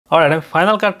Alright, আমি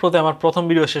final কাট প্রোতে আমার প্রথম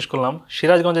ভিডিও শেষ করলাম।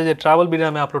 সিরাজগঞ্জে যে ট্রাভেল ভিডিও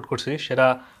আমি আপলোড করছি সেটা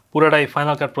পুরোটাই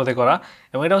ফাইনাল কাট প্রোতে করা,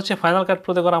 এবং এটা হচ্ছে ফাইনাল কাট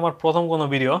প্রোতে করা আমার প্রথম কোনো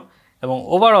ভিডিও। এবং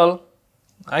overall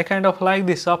I kind of like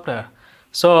this software.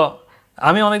 So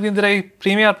আমি অনেকদিন ধরে এই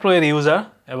প্রিমিয়ার প্রো এর ইউজার,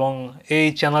 এবং এই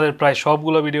চ্যানেলের প্রায়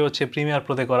সবগুলো ভিডিও হচ্ছে প্রিমিয়ার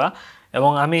প্রোতে করা।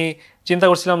 এবং আমি চিন্তা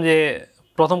করছিলাম যে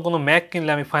প্রথম কোনো ম্যাক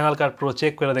কিনলে আমি ফাইনাল কাট প্রো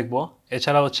চেক করে দেখব।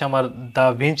 এছাড়া হচ্ছে আমার দা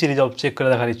ভিঞ্চি রিজলভ চেক করে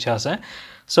দেখার ইচ্ছা আছে।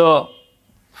 সো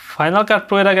ফাইনাল কাট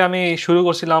প্রো এর আগে আমি শুরু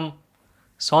করছিলাম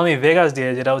সনি ভেগাস দিয়ে,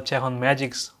 যেটা হচ্ছে এখন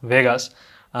ম্যাজিক্স ভেগাস।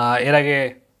 এর আগে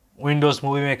উইন্ডোজ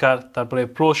মুভি মেকার, তারপরে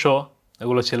প্রো শো,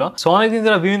 এগুলো ছিল। সো অনেকদিন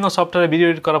ধরে বিভিন্ন সফটওয়্যারে ভিডিও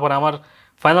এডিট করার পরে আমার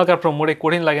ফাইনাল কাট প্রো মোটে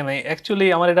কঠিন লাগে নাই। অ্যাকচুয়ালি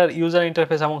আমার এটার ইউজার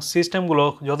ইন্টারফেস এবং সিস্টেমগুলো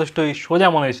যথেষ্টই সোজা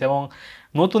মনে হয়েছে, এবং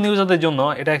নতুন ইউজারদের জন্য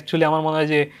এটা অ্যাকচুয়ালি আমার মনে হয়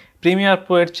যে প্রিমিয়ার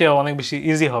প্রো এর চেয়ে অনেক বেশি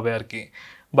ইজি হবে আর কি।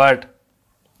 বাট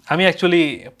আমি অ্যাকচুয়ালি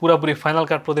পুরোপুরি ফাইনাল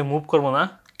কাট প্রোতে মুভ করবো না,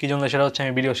 কী জন্য সেটা হচ্ছে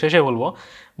আমি ভিডিও শেষে বলবো।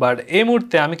 বাট এই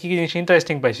মুহূর্তে আমি কী কী জিনিস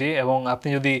ইন্টারেস্টিং পাইছি, এবং আপনি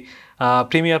যদি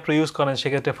প্রিমিয়ার প্রো ইউজ করেন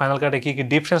সেক্ষেত্রে ফাইনাল কাটে কী কী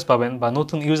ডিফারেন্স পাবেন, বা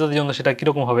নতুন ইউজারদের জন্য সেটা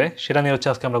কীরকম হবে, সেটা নিয়ে হচ্ছে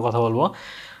আজকে আমরা কথা বলবো।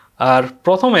 আর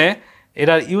প্রথমে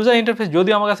এটার ইউজার ইন্টারফেস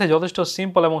যদিও আমার কাছে যথেষ্ট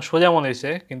সিম্পল এবং সোজা মনে হয়েছে,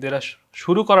 কিন্তু এটা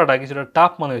শুরু করাটা কিছুটা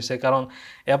টাফ মনে হয়েছে। কারণ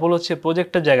অ্যাপল হচ্ছে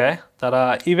প্রজেক্টের জায়গায় তারা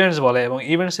ইভেন্টস বলে, এবং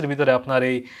ইভেন্টসের ভিতরে আপনার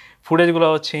এই ফুটেজগুলো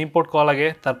হচ্ছে ইম্পোর্ট করা লাগে,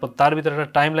 তারপর তার ভিতরে একটা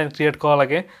টাইম লাইন ক্রিয়েট করা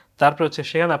লাগে, তারপর হচ্ছে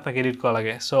সেখানে আপনাকে এডিট করা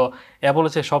লাগে। সো অ্যাপল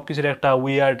হচ্ছে সব কিছুর একটা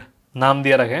উইয়ার্ড নাম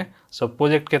দিয়ে রাখে। সো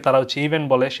প্রজেক্টকে তারা হচ্ছে ইভেন্ট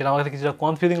বলে, সেটা আমার কাছে কিছুটা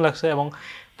কনফিউজিং লাগছে, এবং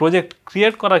প্রজেক্ট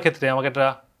ক্রিয়েট করার ক্ষেত্রে আমাকে একটা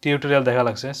টিউটোরিয়াল দেখা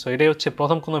লাগছে। সো এটাই হচ্ছে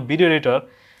প্রথম কোনো ভিডিও এডিটর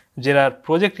যেটা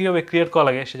প্রজেক্ট কীভাবে ক্রিয়েট করা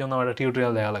লাগে সেজন্য আমার একটা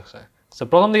টিউটোরিয়াল দেখা লাগছে। সো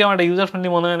প্রথম দিকে আমার একটা ইউজার ফ্রেন্ডলি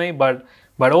মনে হয় নাই,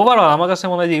 বাট ওভারঅল আমার কাছে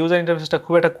মনে হয় যে ইউজার ইন্টারফেসটা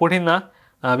খুব একটা কঠিন না।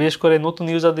 বিশেষ করে নতুন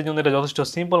ইউজারদের জন্য এটা যথেষ্ট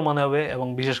সিম্পল মনে হবে, এবং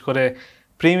বিশেষ করে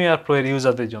প্রিমিয়ার প্রো এর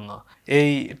ইউজারদের জন্য এই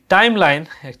টাইম লাইন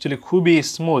অ্যাকচুয়ালি খুবই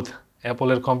স্মুথ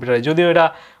অ্যাপলের কম্পিউটারে। যদিও এটা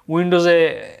উইন্ডোজে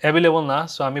অ্যাভেলেবল না,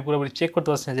 সো আমি পুরোপুরি চেক করতে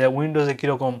পারছি না যে উইন্ডোজে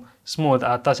কীরকম স্মুথ।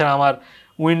 আর তাছাড়া আমার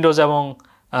উইন্ডোজ এবং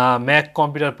ম্যাক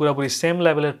কম্পিউটার পুরোপুরি সেম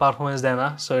লেভেলের পারফরমেন্স দেয় না,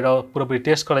 সো এটাও পুরোপুরি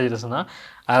টেস্ট করা যেতেছে না।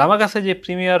 আর আমার কাছে যে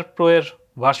প্রিমিয়ার প্রো এর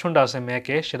ভার্সনটা আছে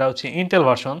ম্যাকে, সেটা হচ্ছে ইন্টেল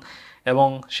ভার্সন, এবং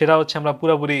সেটা হচ্ছে আমরা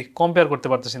পুরোপুরি কম্পেয়ার করতে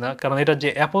পারতেছি না, কারণ এটার যে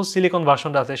অ্যাপল সিলিকন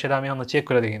ভার্সনটা আছে সেটা আমি এখনো চেক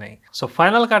করে দেখি নাই। সো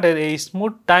ফাইনাল কাটের এই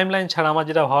স্মুথ টাইম লাইন ছাড়া আমার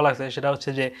যেটা ভালো লাগছে সেটা হচ্ছে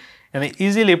যে মানে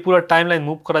ইজিলি পুরো টাইম লাইন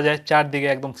মুভ করা যায়, চারদিকে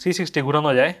একদম 360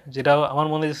 ঘুরানো যায়, যেটা আমার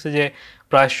মনে হচ্ছে যে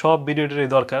প্রায় সব ভিডিওটারই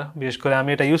দরকার। বিশেষ করে আমি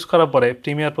এটা ইউজ করার পরে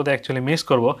প্রিমিয়ার প্রোতে অ্যাকচুয়ালি মিস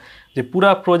করব যে পুরো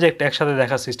প্রজেক্ট একসাথে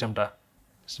দেখার সিস্টেমটা।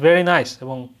 ইটস ভেরি নাইস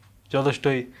এবং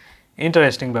যথেষ্টই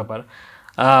ইন্টারেস্টিং ব্যাপার।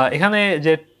 এখানে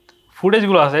যে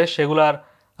ফুটেজগুলো আছে সেগুলার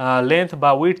লেন্থ বা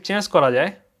উইডথ চেঞ্জ করা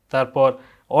যায়, তারপর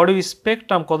অডিও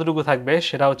স্পেকট্রাম কতটুকু থাকবে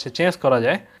সেটা হচ্ছে চেঞ্জ করা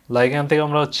যায়। লাইক এখান থেকে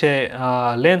আমরা হচ্ছে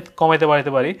লেন্থ কমাইতে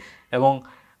বাড়াতে পারি, এবং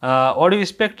অডিও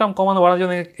স্পেকট্রাম কমানো বাড়ানোর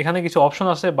জন্য এখানে কিছু অপশন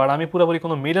আছে, বাট আমি পুরোপুরি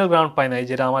কোনো মিডল গ্রাউন্ড পাই নাই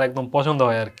যেটা আমার একদম পছন্দ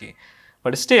হয় আর কি।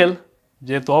 বাট স্টিল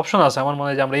যেহেতু অপশন আছে, আমার মনে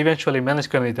হয় যে আমরা ইভেন্চুয়ালি ম্যানেজ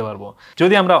করে নিতে পারবো।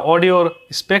 যদি আমরা অডিওর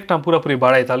স্পেকট্রাম পুরোপুরি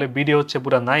বাড়াই তাহলে ভিডিও হচ্ছে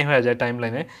পুরো নাই হয়ে যায় টাইম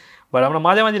লাইনে, বাট আমরা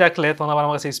মাঝামাঝি রাখলে তখন আবার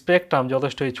আমার কাছে স্পেকট্রাম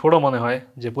যথেষ্টই ছোটো মনে হয়,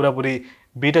 যে পুরোপুরি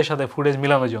বিটের সাথে ফুটেজ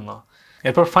মিলানোর জন্য।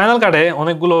 এরপর ফাইনাল কাটে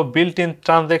অনেকগুলো বিল্ট ইন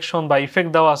ট্রানজ্যাকশন বা ইফেক্ট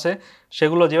দেওয়া আছে,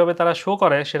 সেগুলো যেভাবে তারা শো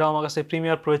করে সেটাও আমার কাছে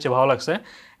প্রিমিয়ার প্রো চেয়ে ভালো লাগছে,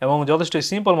 এবং যথেষ্টই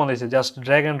সিম্পল মনে হয়েছে। জাস্ট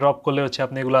ড্র্যাগ অ্যান্ড ড্রপ করলে হচ্ছে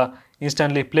আপনি এগুলো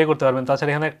ইনস্ট্যান্টলি প্লে করতে পারবেন।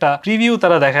 তাছাড়া এখানে একটা প্রিভিউ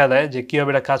তারা দেখা দেয় যে কীভাবে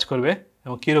এটা কাজ করবে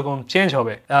এবং কীরকম চেঞ্জ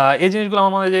হবে। এই জিনিসগুলো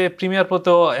আমার মনে হয় যে প্রিমিয়ার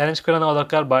প্রোতেও অ্যারেঞ্জ করে নেওয়া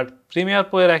দরকার। বাট প্রিমিয়ার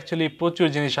প্রো এর অ্যাকচুয়ালি প্রচুর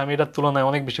জিনিস আমি এটার তুলনায়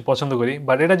অনেক বেশি পছন্দ করি।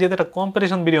 বাট এটা যেহেতু একটা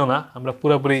কম্পারিজন ভিডিও না, আমরা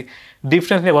পুরোপুরি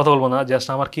ডিফারেন্স নিয়ে কথা বলবো না, জাস্ট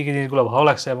আমার কী কী জিনিসগুলো ভালো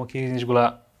লাগছে এবং কী কী জিনিসগুলো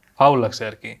ফাউল লাগছে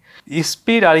আর কি।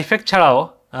 স্পিড আর ইফেক্ট ছাড়াও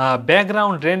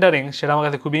ব্যাকগ্রাউন্ড রেন্ডারিং সেটা আমার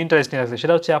কাছে খুবই ইন্টারেস্টিং লাগছে।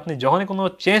 সেটা হচ্ছে আপনি যখনই কোনো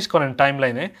চেঞ্জ করেন টাইম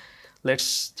লাইনে, let's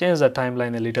change the time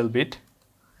line a little bit,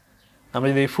 আমরা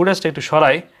যদি এই ফুটেজটা একটু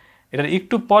সরাই, এটার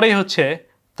একটু পরেই হচ্ছে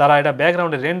তারা এটা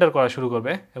ব্যাকগ্রাউন্ডে রেন্ডার করা শুরু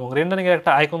করবে, এবং রেন্ডারিংয়ের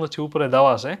একটা আইকন হচ্ছে উপরে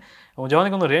দেওয়া আছে, এবং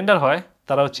যখনই কোনো রেন্ডার হয়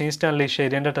তারা হচ্ছে ইনস্ট্যান্টলি সেই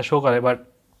রেন্ডারটা শো করে। বাট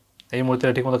এই মুহূর্তে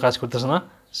ঠিকমতো কাজ করতেছে না,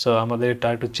 সো আমাদের এটা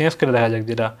একটু চেঞ্জ করে দেখা যাক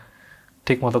যেটা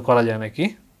ঠিকমতো করা যায় নাকি।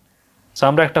 সো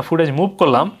আমরা একটা ফুটেজ মুভ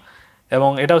করলাম, এবং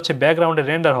এটা হচ্ছে ব্যাকগ্রাউন্ডে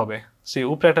রেন্ডার হবে। সেই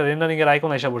উপরে একটা রেন্ডারিংয়ের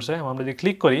আইকন এসে পড়ছে, এবং আমরা যদি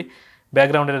ক্লিক করি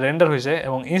ব্যাকগ্রাউন্ডে রেন্ডার হয়েছে,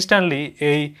 এবং ইনস্ট্যান্টলি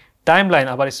এই টাইম লাইন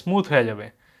আবার স্মুথ হয়ে যাবে।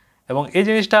 এবং এই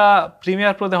জিনিসটা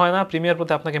প্রিমিয়ার প্রোতে হয় না। প্রিমিয়ার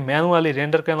প্রোতে আপনাকে ম্যানুয়ালি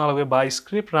রেন্ডার করে নেওয়া লাগবে, বা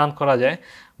স্ক্রিপ্ট রান করা যায়,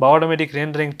 বা অটোমেটিক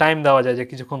রেন্ডারিং টাইম দেওয়া যায় যে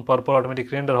কিছুক্ষণ পর পর অটোমেটিক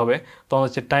রেন্ডার হবে, তখন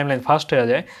হচ্ছে টাইম লাইন ফাস্ট হয়ে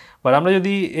যায়। বাট আমরা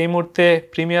যদি এই মুহূর্তে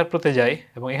প্রিমিয়ার প্রোতে যাই,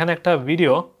 এবং এখানে একটা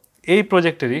ভিডিও এই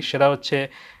প্রজেক্টেরই সেটা হচ্ছে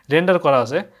রেন্ডার করা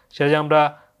আছে, সেটা যে আমরা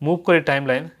মুভ করি টাইম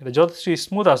লাইন, এটা যথেষ্ট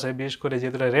স্মুথ আছে, বিশেষ করে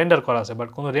যেহেতু এটা রেন্ডার করা আছে। বাট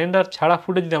কোনো রেন্ডার ছাড়া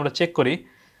ফুটেজ যদি আমরা চেক করি,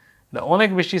 এটা অনেক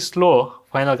বেশি স্লো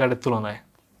ফাইনাল কাটের তুলনায়।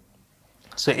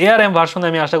 সো ARM ভার্সনে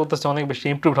আমি আশা করতেছি অনেক বেশি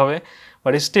ইমপ্রুভড হবে,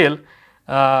 বাট স্টিল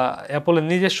অ্যাপলের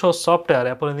নিজস্ব সফটওয়্যার,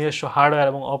 অ্যাপলের নিজস্ব হার্ডওয়্যার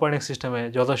এবং অপারেটিং সিস্টেমে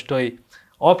যথেষ্টই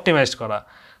অপটিমাইজড করা।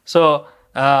 সো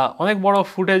অনেক বড়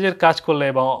ফুটেজের কাজ করলে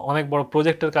বা অনেক বড়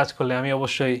প্রজেক্টের কাজ করলে আমি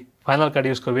অবশ্যই ফাইনাল কাট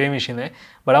ইউজ করবো এই মেশিনে,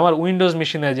 বাট আমার উইন্ডোজ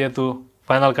মেশিনে যেহেতু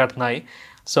ফাইনাল কাট নাই,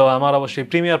 সো আমার অবশ্যই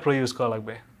প্রিমিয়ার প্রো ইউজ করা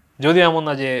লাগবে। যদি এমন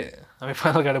না যে আমি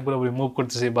ফাইনাল কাটে পুরোপুরি মুভ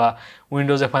করতেছি বা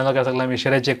উইন্ডোজে ফাইনাল কাট থাকলে আমি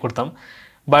সেটাই চেক করতাম,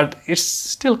 বাট ইটস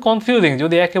স্টিল কনফিউজিং।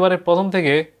 যদি একেবারে প্রথম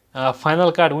থেকে ফাইনাল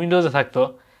কাট উইন্ডোজে থাকতো,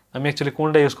 আমি অ্যাকচুয়ালি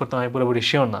কোনটা ইউজ করতাম আমি পুরোপুরি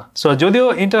শিওর না। সো যদিও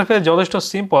ইন্টারফেস যথেষ্ট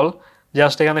সিম্পল,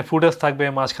 জাস্ট এখানে ফুটেজ থাকবে,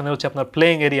 মাঝখানে হচ্ছে আপনার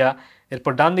প্লেইং এরিয়া,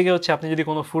 এরপর ডান দিকে হচ্ছে আপনি যদি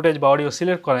কোনো ফুটেজ বা অডিও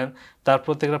সিলেক্ট করেন তার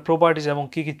প্রত্যেকটা প্রপার্টিজ এবং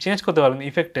কী কী চেঞ্জ করতে পারবেন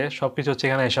ইফেক্টে, সব কিছু হচ্ছে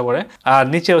এখানে এসে পড়ে। আর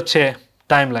নিচে হচ্ছে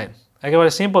টাইম লাইন, একেবারে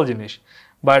সিম্পল জিনিস।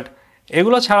 বাট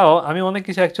এগুলো ছাড়াও আমি অনেক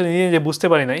কিছু অ্যাকচুয়ালি নিজে বুঝতে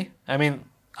পারি নাই। আই মিন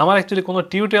আমার অ্যাকচুয়ালি কোনো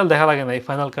টিউটোরিয়াল দেখা লাগে নাই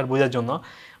ফাইনাল কাট বোঝার জন্য,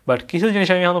 বাট কিছু জিনিস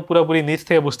আমি এখন পুরোপুরি নিচ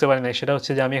থেকে বুঝতে পারি নাই। সেটা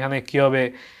হচ্ছে যে আমি এখানে কীভাবে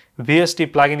ভিএসটি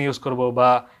প্লাগইন ইউজ করবো বা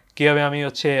কীভাবে আমি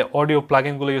হচ্ছে অডিও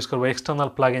প্লাগইনগুলো ইউজ করবো, এক্সটার্নাল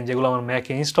প্লাগইন যেগুলো আমার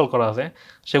ম্যাকে ইনস্টল করা আছে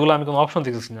সেগুলো আমি কোনো অপশন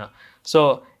দেখতেছি না। সো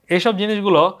এইসব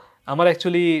জিনিসগুলো আমার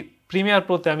অ্যাকচুয়ালি প্রিমিয়ার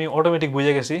প্রোতে আমি অটোমেটিক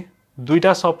বুঝে গেছি। দুইটা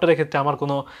সফটওয়্যারের ক্ষেত্রে আমার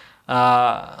কোনো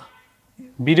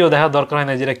ভিডিও দেখার দরকার হয়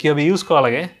না যেটা কীভাবে ইউজ করা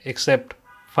লাগে, এক্সেপ্ট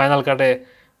ফাইনাল কাটে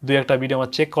দুই একটা ভিডিও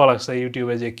আমার চেক করা লাগছে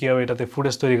ইউটিউবে যে কীভাবে এটাতে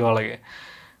ফুটেজ তৈরি করা লাগে।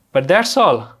 But that's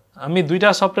all. আমি দুইটা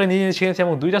সফটওয়্যার নিজে শিখেছি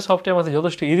এবং দুইটা সফটওয়্যার আমাদের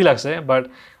যথেষ্ট ইজি লাগছে, বাট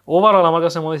ওভারঅল আমার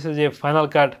কাছে মনে হচ্ছে যে final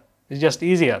cut is just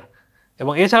easier.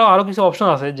 এবং এছাড়াও আরও কিছু অপশন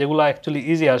আছে যেগুলো অ্যাকচুয়ালি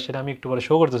ইজিয়ার, সেটা আমি একটু পরে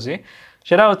শো করতেছি।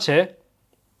 সেটা হচ্ছে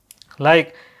লাইক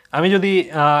আমি যদি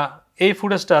এই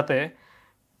ফুটেজটাতে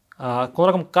কোনো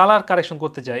রকম কালার কারেকশন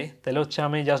করতে চাই, তাহলে হচ্ছে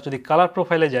আমি জাস্ট যদি কালার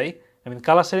প্রোফাইলে যাই, আই মিন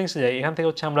কালার সেটিংসে যাই, এখান থেকে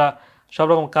হচ্ছে আমরা সব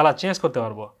রকম কালার চেঞ্জ করতে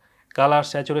পারবো। কালার,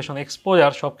 স্যাচুরেশন,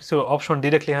 এক্সপোজার সব কিছু অপশন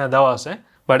ডিরেক্টলি এখানে দেওয়া আছে।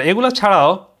 বাট এগুলো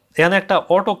ছাড়াও এখানে একটা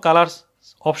অটো কালার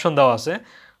অপশন দেওয়া আছে।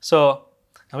 সো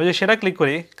আমি যদি সেটা ক্লিক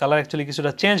করি, কালার অ্যাকচুয়ালি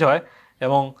কিছুটা চেঞ্জ হয়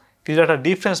এবং কিছুটা একটা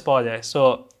ডিফারেন্স পাওয়া যায়। সো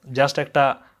জাস্ট একটা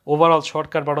ওভারঅল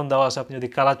শর্টকাট বাটন দেওয়া আছে আপনি যদি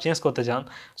কালার চেঞ্জ করতে চান।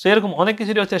 সো এরকম অনেক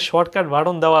কিছুরই হচ্ছে শর্টকাট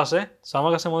বাটন দেওয়া আছে। সো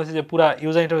আমার কাছে মনে হচ্ছে যে পুরো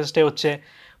ইউজার ইন্টারফেসটাই হচ্ছে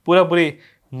পুরোপুরি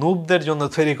নুবদের জন্য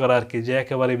তৈরি করা আর কি, যে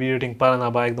একেবারে ভিডিও এডিটিং পারে না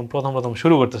বা একদম প্রথম প্রথম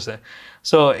শুরু করতেছে।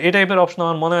 সো এই টাইপের অপশন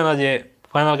আমার মনে হয় না যে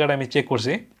ফাইনাল কাটে আমি চেক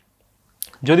করছি,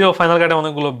 যদিও ফাইনাল কাটে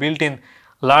অনেকগুলো বিল্ট ইন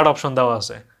লার্ড অপশন দেওয়া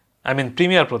আছে, আই মিন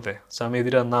প্রিমিয়ার প্রোতে। সো আমি এই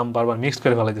দুটার নাম বারবার মিক্স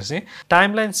করে ফেলাইতেছি। Time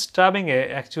line স্ট্রাবিংয়ে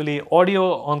actually audio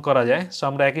on করা যায়, সো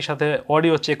আমরা একই সাথে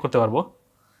অডিও চেক করতে পারবো,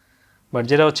 বাট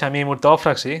যেটা হচ্ছে আমি এই মুহূর্তে অফ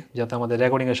রাখছি যাতে আমাদের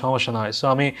রেকর্ডিংয়ের সমস্যা না হয়। সো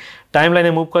আমি টাইম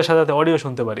লাইনে মুভ করার সাথে সাথে অডিও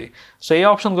শুনতে পারি। সো এই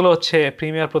অপশনগুলো হচ্ছে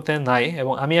প্রিমিয়ার প্রোতে নাই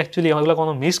এবং আমি অ্যাকচুয়ালি এগুলো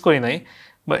কোনো মিস করি নাই,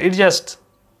 বাট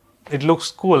ইট লুকস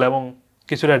কুল এবং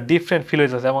কিছুটা ডিফারেন্ট ফিল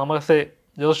হইতেছে এবং আমার কাছে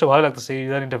যথেষ্ট ভালো লাগতেছে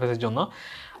ইউজার ইন্টারফেসের জন্য।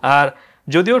 আর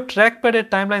যদিও ট্র্যাক প্যাডে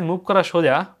টাইম লাইন মুভ করা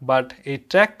সোজা, বাট এই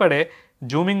ট্র্যাক প্যাডে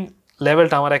জুমিং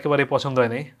লেভেলটা আমার একেবারেই পছন্দ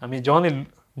হয় নাই। আমি যখনই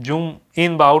জুম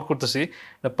ইন বা আউট করতেছি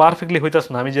পারফেক্টলি হইতেছে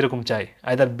না আমি যেরকম চাই,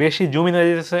 আইদার বেশি জুম ইন হয়ে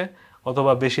যেতেছে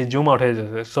অথবা বেশি জুম আউট হয়ে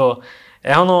যেতেছে। সো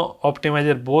এখনও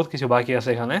অপটিমাইজের বহুত কিছু বাকি আছে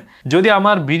এখানে। যদি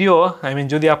আমার ভিডিও, আই মিন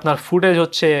যদি আপনার ফুটেজ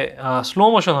হচ্ছে স্লো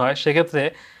মোশন হয়, সেক্ষেত্রে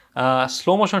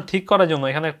স্লো মোশন ঠিক করার জন্য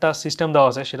এখানে একটা সিস্টেম দেওয়া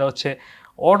আছে, সেটা হচ্ছে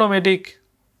অটোমেটিক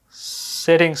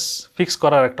সেটিংস ফিক্স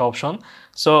করার একটা অপশন।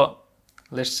 সো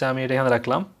লেটস সে আমি এটা এখানে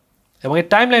রাখলাম এবং এই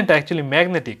টাইম লাইনটা অ্যাকচুয়ালি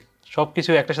ম্যাগনেটিক, সব কিছু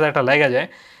একটার সাথে একটা লেগে যায়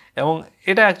এবং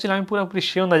এটা অ্যাকচুয়ালি আমি পুরোপুরি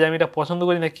শিওর না যে আমি এটা পছন্দ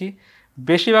করি নাকি।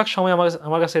 বেশিরভাগ সময়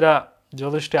আমার কাছে এটা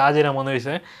যথেষ্ট আজেরা মনে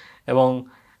হয়েছে এবং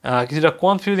কিছুটা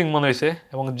কনফিউজিং মনে হয়েছে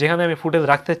এবং যেখানে আমি ফুটেজ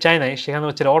রাখতে চাই নাই সেখানে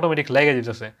হচ্ছে এটা অটোমেটিক লেগে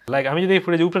যেতেছে। লাইক আমি যদি এই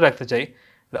ফুটেজ উপরে রাখতে চাই,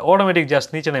 এটা অটোমেটিক জাস্ট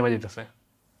নিচে নেমে যেতেছে।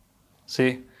 See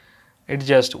it's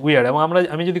just weird. এবং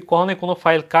আমি যদি কোনো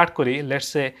ফাইল কাট করি,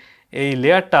 লেটসে এই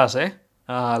লেয়ারটা আছে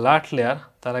লার্ট লেয়ার,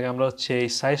 তার আগে আমরা হচ্ছে এই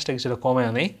সাইজটা কিছুটা কমে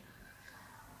আনি,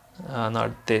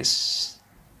 নট দিস।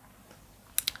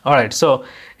 অলরাইট, সো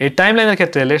এই টাইম লাইনের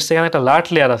ক্ষেত্রে লেটস এখানে একটা লার্ট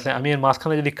লেয়ার আছে, আমি এর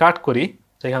মাঝখানে যদি কাট করি,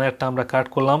 সেখানে একটা আমরা কাট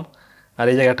করলাম আর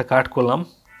এই জায়গায় একটা কাট করলাম।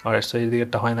 অলরাইট, সো এই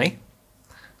দিকেরটা হয় নাই।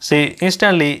 সেই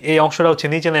ইনস্ট্যান্টলি এই অংশটা হচ্ছে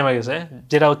নিচে নেমে গেছে,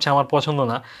 যেটা হচ্ছে আমার পছন্দ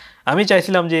না। আমি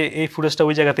চাইছিলাম যে এই ফুটেজটা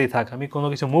ওই জায়গাতেই থাক, আমি কোনো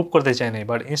কিছু মুভ করতে চাই নাই,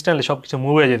 বাট ইনস্ট্যান্টলি সব কিছু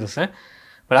মুভ হয়ে যেতেছে।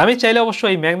 বাট আমি চাইলে অবশ্যই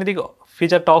এই ম্যাগনেটিক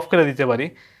ফিচারটা অফ করে দিতে পারি,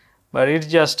 but it's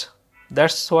just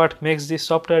that's what makes this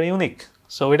software unique.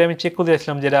 So ওইটা আমি চেক করতে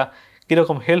চাইছিলাম যেটা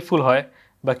কীরকম হেল্পফুল হয়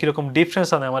বা কীরকম ডিফারেন্স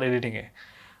আনে আমার এডিটিংয়ে।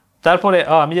 তারপরে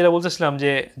আমি যেটা বলতেছিলাম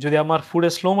যে যদি আমার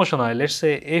ফুটেজ স্লো মোশন হয়,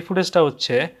 লেটসে এই ফুটেজটা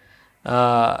হচ্ছে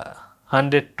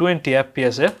 120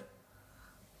 FPS-এর,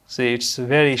 সো ইটস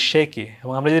ভেরি শেকি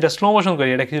এবং আমরা যেটা স্লো মোশন করি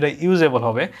এটা কিছুটা ইউজেবল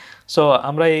হবে। সো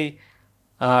আমরা এই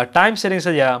টাইম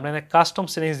সেটিংসে যা আমরা এখানে কাস্টম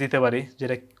সেটিংস দিতে পারি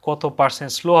যেটা কত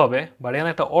 % স্লো হবে, বাট এখানে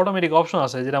একটা অটোমেটিক অপশন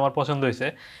আছে যেটা আমার পছন্দ হয়েছে,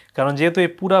 কারণ যেহেতু এই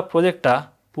পুরা প্রজেক্টটা,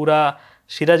 পুরা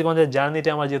সিরাজগঞ্জের জার্নিটা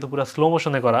আমার যেহেতু পুরো স্লো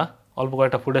মোশনে করা, অল্প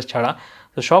কয়েকটা ফুটেজ ছাড়া।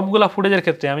 তো সবগুলা ফুটেজের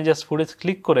ক্ষেত্রে আমি জাস্ট ফুটেজ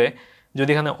ক্লিক করে যদি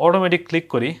এখানে অটোমেটিক ক্লিক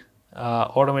করি,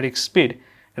 অটোমেটিক স্পিড,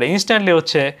 এটা ইনস্ট্যান্টলি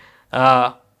হচ্ছে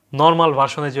নর্মাল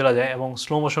ভার্সনে চলে যায় এবং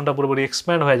স্লো মোশনটা পুরোপুরি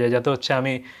এক্সপ্যান্ড হয়ে যায়, যাতে হচ্ছে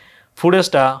আমি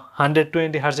ফুটেজটা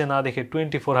 120 হার্জে না দেখে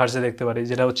 24 হার্জে দেখতে পারি,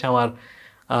 যেটা হচ্ছে আমার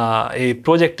এই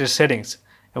প্রজেক্টের সেটিংস।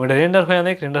 এবং এটা রেন্ডার হয়ে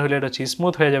রেন্ডার হলে এটা হচ্ছে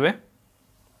স্মুথ হয়ে যাবে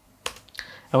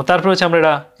এবং তারপর হচ্ছে আমরা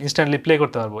এটা ইনস্ট্যান্টলি প্লে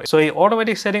করতে পারবো। সো এই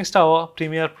অটোমেটিক সেটিংসটাও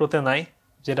প্রিমিয়ার প্রোতে নাই,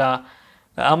 যেটা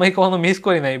আমি কখনো মিস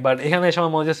করি নাই, বাট এখানে এই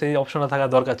সময় মনে হচ্ছে এই অপশনটা থাকা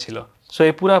দরকার ছিল। সো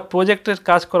এই পুরো প্রজেক্টের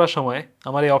কাজ করার সময়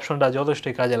আমার এই অপশনটা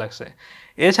যথেষ্টই কাজে লাগছে।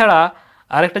 এছাড়া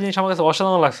আরেকটা জিনিস আমার কাছে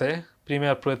অসাধারণ লাগছে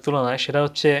প্রিমিয়ার প্রোর তুলনায়, সেটা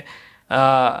হচ্ছে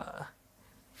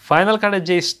ফাইনাল কাটের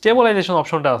যে স্টেবলাইজেশন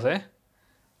অপশনটা আছে,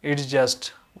 it's just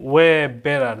way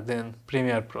better then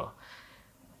Premiere Pro.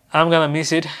 I'm gonna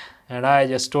miss it and I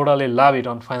just totally love it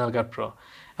on Final Cut Pro.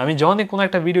 আমি যখনই কোনো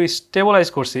একটা ভিডিও স্টেবলাইজ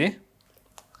করছি,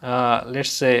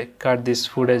 let's say cut this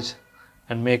footage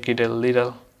and make it a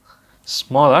little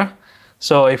smaller.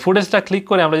 So এই ফুটেজটা click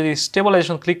করে আমরা যদি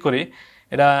স্টেবলাইজেশন ক্লিক করি,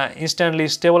 এটা ইনস্ট্যান্টলি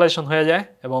স্টেবলাইজেশন হয়ে যায়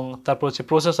এবং তারপর হচ্ছে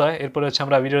প্রসেস হয়। এরপরে হচ্ছে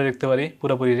আমরা ভিডিও দেখতে পারি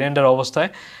পুরোপুরি রেন্ডার অবস্থায়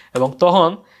এবং তখন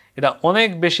এটা অনেক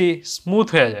বেশি স্মুথ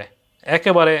হয়ে যায়,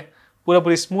 একেবারে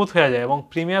পুরোপুরি স্মুথ হয়ে যায়। এবং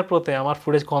প্রিমিয়ার প্রোতে আমার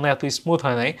ফুটেজ কোনো এত স্মুথ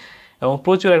হয় নাই এবং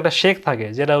প্রচুর একটা শেক থাকে,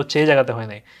 যেটা হচ্ছে এই জায়গাতে হয়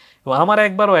নাই। এবং আমার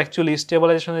একবারও অ্যাকচুয়ালি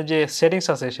স্টেবলাইজেশনের যে সেটিংস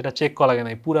আছে সেটা চেক করা লাগে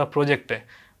নাই পুরো প্রজেক্টে।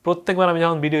 প্রত্যেকবার আমি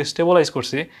যখন ভিডিও স্টেবলাইজ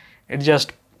করছি, it just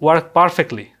work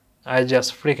perfectly. I just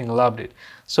freaking loved it.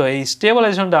 So এই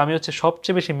স্টেবলাইজেশনটা আমি হচ্ছে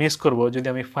সবচেয়ে বেশি মিস করবো যদি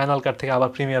আমি ফাইনাল কাট থেকে আবার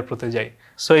প্রিমিয়ার প্রোতে যাই।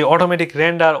 সো এই অটোমেটিক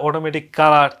রেন্ডার, অটোমেটিক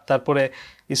কালার, তারপরে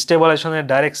স্টেবলাইজেশনের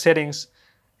direct settings,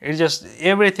 it just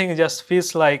everything just feels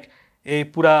like এই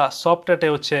পুরা সফটওয়্যারটা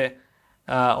হচ্ছে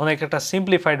অনেক একটা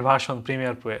simplified version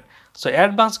premier প্রোয়ের। So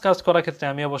advance কাজ করার ক্ষেত্রে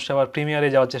আমি অবশ্যই আবার প্রিমিয়ারে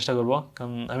যাওয়ার চেষ্টা করব,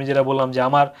 কারণ আমি যেটা বললাম যে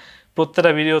আমার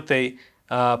প্রত্যেকটা ভিডিওতেই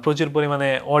প্রচুর পরিমাণে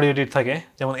অডিও এডিট থাকে।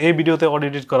 যেমন এই ভিডিওতে অডিও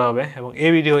এডিট করা হবে এবং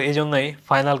এই ভিডিও এই জন্যই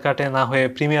ফাইনাল কাটে না হয়ে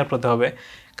প্রিমিয়ার প্রোতে হবে,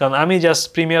 কারণ আমি জাস্ট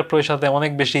প্রিমিয়ার প্রোর সাথে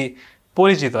অনেক বেশি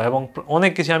পরিচিত এবং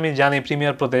অনেক কিছু আমি জানি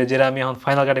প্রিমিয়ার প্রোতে, যেটা আমি এখন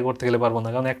ফাইনাল কাটে করতে গেলে পারবো না।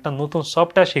 কারণ একটা নতুন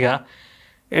সফটওয়্যার শেখা,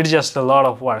 it's just a lot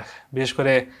of work, বিশেষ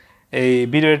করে এই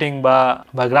ভিডিও এডিটিং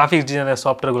বা গ্রাফিক্স ডিজাইনের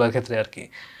সফটওয়্যারগুলোর ক্ষেত্রে আর কি।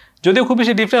 যদিও খুব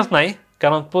বেশি ডিফারেন্স নাই,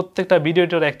 কারণ প্রত্যেকটা ভিডিও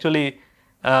এডিটর অ্যাকচুয়ালি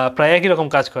প্রায় একই রকম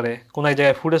কাজ করে। কোনো এক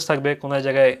জায়গায় ফুটেজ থাকবে, কোনো এক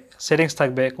জায়গায় সেটিংস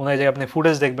থাকবে, কোনো এক জায়গায় আপনি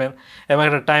ফুটেজ দেখবেন এবং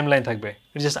একটা টাইম লাইন থাকবে।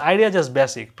 It's just idea just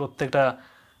basic প্রত্যেকটা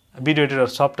ভিডিও এডিটর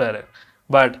সফটওয়্যারের।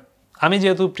 বাট আমি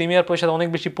যেহেতু প্রিমিয়ার প্রোর সাথে অনেক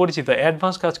বেশি পরিচিত,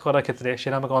 অ্যাডভান্স কাজ করার ক্ষেত্রে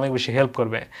সেটা আমাকে অনেক বেশি হেল্প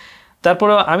করবে।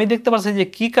 তারপরেও আমি দেখতে পাচ্ছি যে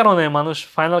কী কারণে মানুষ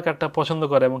ফাইনাল কাটটা পছন্দ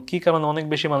করে এবং কী কারণে অনেক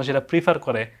বেশি মানুষ এটা প্রিফার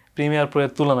করে প্রিমিয়ার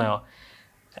প্রোয়ের তুলনায়।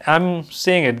 I am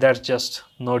saying it, that's just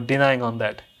no denying on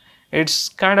that. It's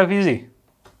kind of easy,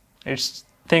 it's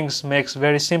things makes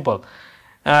very simple.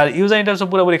 R user ইন্টারফেসও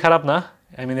পুরোপুরি খারাপ না,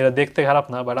 আই মিন এটা দেখতে খারাপ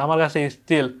না, বাট আমার কাছে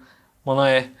স্টিল মনে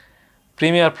হয়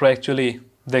প্রিমিয়ার প্রো অ্যাকচুয়ালি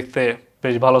দেখতে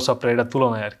বেশ ভালো সফটওয়্যার এটার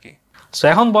তুলনায় আর কি। সো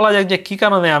এখন বলা যাক যে কী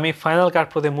কারণে আমি ফাইনাল কাট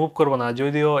প্রোতে মুভ করবো না,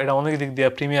 যদিও এটা অনেক দিক দিয়ে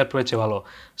প্রিমিয়ার প্রোর চেয়ে ভালো।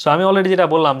 সো আমি অলরেডি যেটা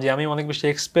বললাম যে আমি অনেক বেশি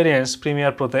এক্সপিরিয়েন্স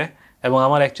প্রিমিয়ার প্রোতে এবং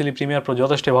আমার অ্যাকচুয়ালি প্রিমিয়ার প্রো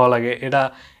যথেষ্ট ভালো লাগে। এটা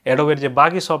অ্যাডোবের যে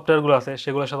বাকি সফটওয়্যারগুলো আছে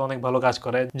সেগুলোর সাথে অনেক ভালো কাজ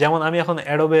করে। যেমন আমি এখন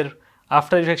অ্যাডোবের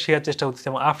আফটার ইফেক্ট শেখার চেষ্টা করতেছি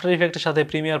এবং আফটার ইফেক্টের সাথে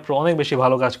প্রিমিয়ার প্রো অনেক বেশি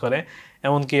ভালো কাজ করে।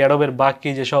 এমনকি অ্যাডোবের বাকি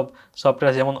যেসব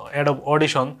সফটওয়্যার আছে, যেমন অ্যাডোব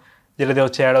অডিশন, যেটা দিয়ে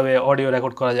হচ্ছে অ্যাডোবে অডিও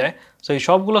রেকর্ড করা যায়। সো এই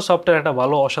সবগুলো সফটওয়্যার একটা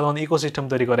ভালো অসাধারণ ইকোসিস্টেম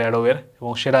তৈরি করে অ্যাডোবের,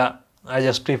 এবং সেটা I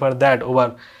just prefer that over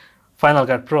Final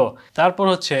Cut Pro. তারপর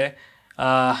হচ্ছে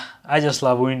I just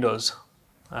love Windows.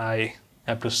 I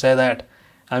have to say that.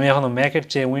 আমি এখনও ম্যাকের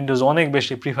চেয়ে উইন্ডোজ অনেক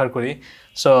বেশি প্রিফার করি।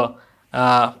 সো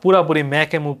পুরাপুরি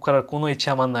ম্যাকে মুভ করার কোনো ইচ্ছা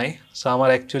আমার নাই। সো আমার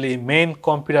অ্যাকচুয়ালি মেইন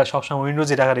কম্পিউটার সবসময়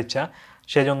উইন্ডোজই রাখার ইচ্ছা,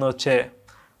 সেই জন্য হচ্ছে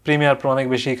প্রিমিয়ার প্রো অনেক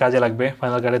বেশি কাজে লাগবে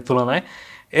ফাইনাল কাটের তুলনায়।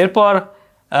 এরপর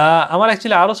আমার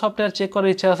অ্যাকচুয়ালি আরও সফটওয়্যার চেক করার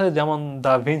ইচ্ছা আছে, যেমন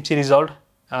দ্য ভিঞ্চি রিজল্ট।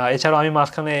 এছাড়াও আমি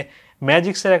মাঝখানে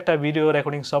ম্যাজিক্সের একটা ভিডিও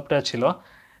রেকর্ডিং সফটওয়্যার ছিল,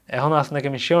 এখনও আছে নাকি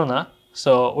আমি শিওর না।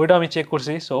 সো ওইটা আমি চেক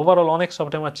করছি। সো ওভারঅল অনেক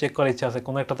সফটওয়্যার আমার চেক করার ইচ্ছা আছে,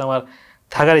 কোনো একটাতে আমার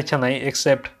থাকার ইচ্ছা নাই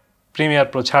এক্সেপ্ট প্রিমিয়ার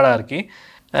প্রো ছাড়া আর কি।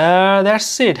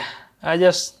 That's it, I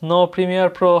just no Premiere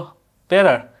Pro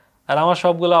better. আর আমার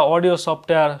সবগুলো অডিও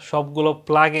সফটওয়্যার, সবগুলো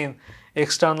plug in,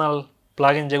 external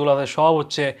plug in যেগুলো আছে, সব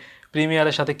হচ্ছে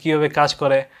প্রিমিয়ারের সাথে কীভাবে কাজ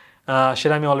করে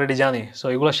সেটা আমি অলরেডি জানি। সো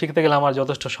এগুলো শিখতে গেলে আমার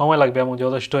যথেষ্ট সময় লাগবে এবং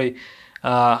যথেষ্টই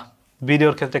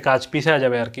ভিডিওর ক্ষেত্রে কাজ পিছিয়ে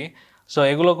যাবে আর কি। সো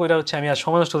এগুলো করে হচ্ছে আমি আর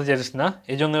সময় নষ্ট হতে চাইছি না।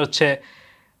 এই জন্য হচ্ছে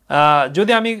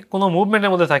যদি আমি কোনো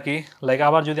মুভমেন্টের মধ্যে থাকি, লাইক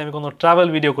আবার যদি আমি কোনো ট্রাভেল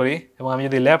ভিডিও করি এবং আমি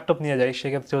যদি ল্যাপটপ নিয়ে যাই,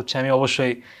 সেক্ষেত্রে হচ্ছে আমি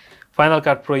অবশ্যই ফাইনাল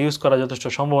কাট প্রো ইউজ করার যথেষ্ট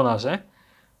সম্ভাবনা আছে।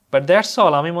 But that's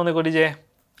all. আমি মনে করি যে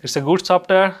it's a good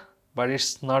software, but it's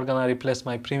not Gaana replace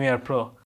my Premiere Pro.